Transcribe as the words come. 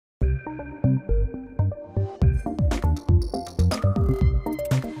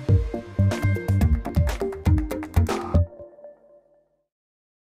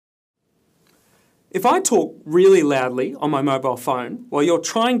If I talk really loudly on my mobile phone while you're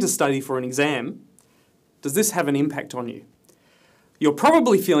trying to study for an exam, does this have an impact on you? You're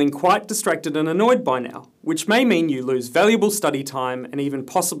probably feeling quite distracted and annoyed by now, which may mean you lose valuable study time and even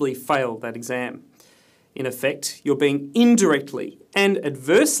possibly fail that exam. In effect, you're being indirectly and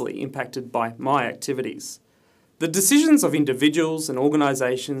adversely impacted by my activities. The decisions of individuals and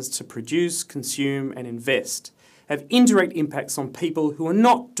organisations to produce, consume and invest have indirect impacts on people who are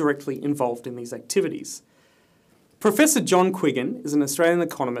not directly involved in these activities. Professor John Quiggin is an Australian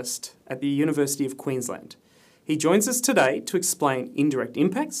economist at the University of Queensland. He joins us today to explain indirect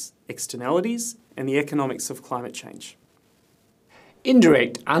impacts, externalities, and the economics of climate change.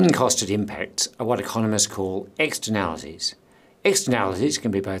 Indirect, uncosted impacts are what economists call externalities. Externalities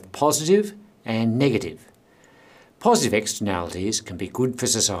can be both positive and negative. Positive externalities can be good for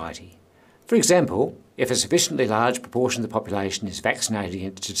society. For example, if a sufficiently large proportion of the population is vaccinated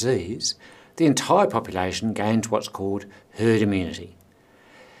against disease, the entire population gains what's called herd immunity.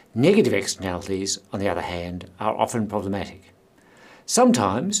 Negative externalities, on the other hand, are often problematic.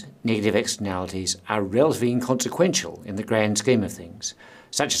 Sometimes negative externalities are relatively inconsequential in the grand scheme of things,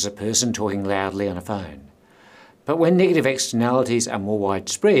 such as a person talking loudly on a phone. But when negative externalities are more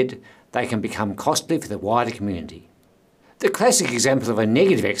widespread, they can become costly for the wider community. The classic example of a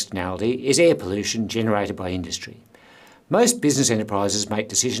negative externality is air pollution generated by industry. Most business enterprises make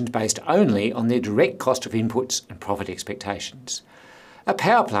decisions based only on their direct cost of inputs and profit expectations. A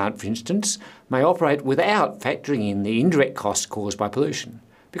power plant, for instance, may operate without factoring in the indirect costs caused by pollution,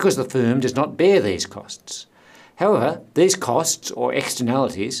 because the firm does not bear these costs. However, these costs or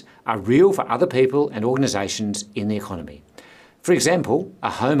externalities are real for other people and organisations in the economy. For example, a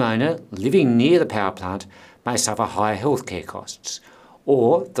homeowner living near the power plant may suffer higher healthcare costs,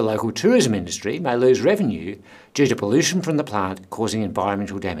 or the local tourism industry may lose revenue due to pollution from the plant causing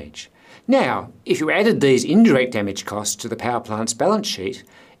environmental damage. Now, if you added these indirect damage costs to the power plant's balance sheet,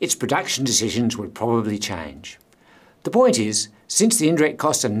 its production decisions would probably change. The point is, since the indirect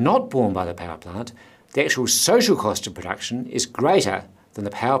costs are not borne by the power plant, the actual social cost of production is greater than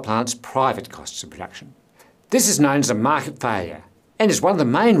the power plant's private costs of production. This is known as a market failure, and is one of the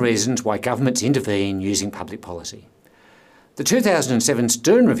main reasons why governments intervene using public policy. The 2007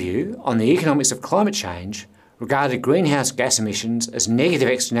 Stern Review on the economics of climate change regarded greenhouse gas emissions as negative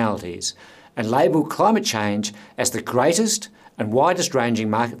externalities and labelled climate change as the greatest and widest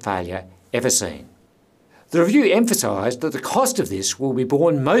ranging market failure ever seen. The review emphasised that the cost of this will be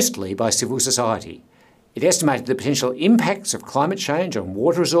borne mostly by civil society. It estimated the potential impacts of climate change on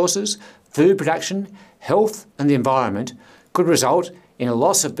water resources, food production, health and the environment could result in a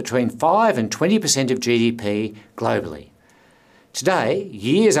loss of between 5 and 20% of GDP globally. Today,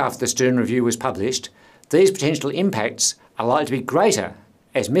 years after the Stern Review was published, these potential impacts are likely to be greater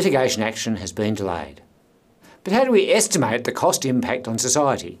as mitigation action has been delayed. But how do we estimate the cost impact on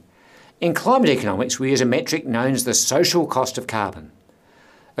society? In climate economics, we use a metric known as the social cost of carbon.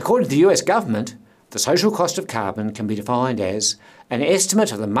 According to the US government, the social cost of carbon can be defined as an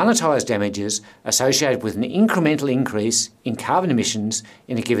estimate of the monetised damages associated with an incremental increase in carbon emissions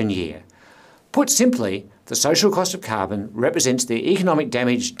in a given year. Put simply, the social cost of carbon represents the economic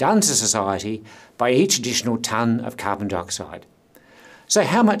damage done to society by each additional tonne of carbon dioxide. So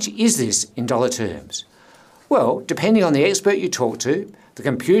how much is this in dollar terms? Well, depending on the expert you talk to, the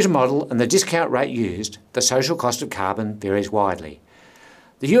computer model and the discount rate used, the social cost of carbon varies widely.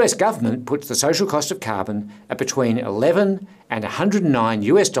 The US government puts the social cost of carbon at between 11 and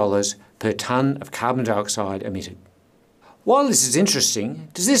 $109 per tonne of carbon dioxide emitted. While this is interesting,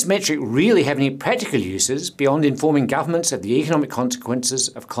 does this metric really have any practical uses beyond informing governments of the economic consequences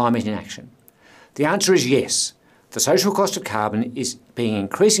of climate inaction? The answer is yes. The social cost of carbon is being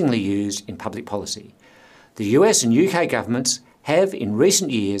increasingly used in public policy. The US and UK governments have, in recent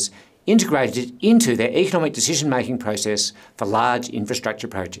years, integrated it into their economic decision-making process for large infrastructure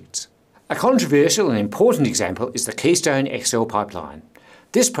projects. A controversial and important example is the Keystone XL pipeline.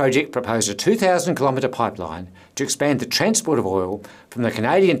 This project proposed a 2,000-kilometre pipeline to expand the transport of oil from the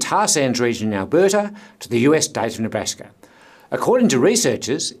Canadian tar sands region in Alberta to the US state of Nebraska. According to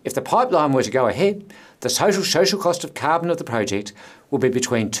researchers, if the pipeline were to go ahead, the social cost of carbon of the project will be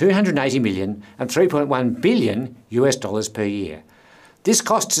between $280 million and $3.1 billion per year. This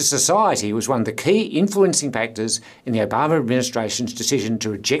cost to society was one of the key influencing factors in the Obama administration's decision to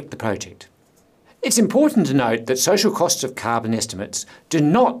reject the project. It's important to note that social costs of carbon estimates do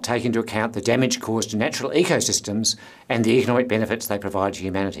not take into account the damage caused to natural ecosystems and the economic benefits they provide to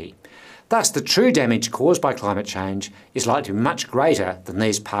humanity. Thus, the true damage caused by climate change is likely to be much greater than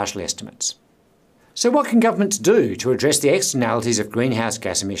these partial estimates. So what can governments do to address the externalities of greenhouse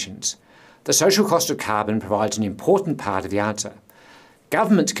gas emissions? The social cost of carbon provides an important part of the answer.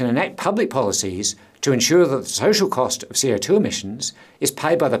 Governments can enact public policies to ensure that the social cost of CO2 emissions is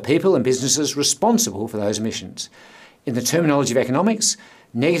paid by the people and businesses responsible for those emissions. In the terminology of economics,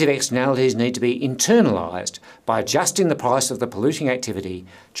 negative externalities need to be internalised by adjusting the price of the polluting activity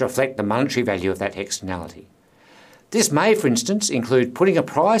to reflect the monetary value of that externality. This may, for instance, include putting a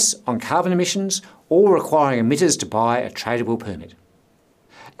price on carbon emissions or requiring emitters to buy a tradable permit.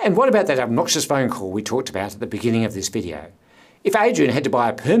 And what about that obnoxious phone call we talked about at the beginning of this video? If Adrian had to buy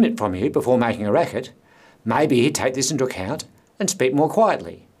a permit from you before making a racket, maybe he'd take this into account and speak more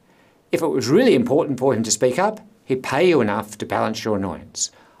quietly. If it was really important for him to speak up, he'd pay you enough to balance your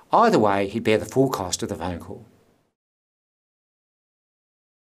annoyance. Either way, he'd bear the full cost of the phone call.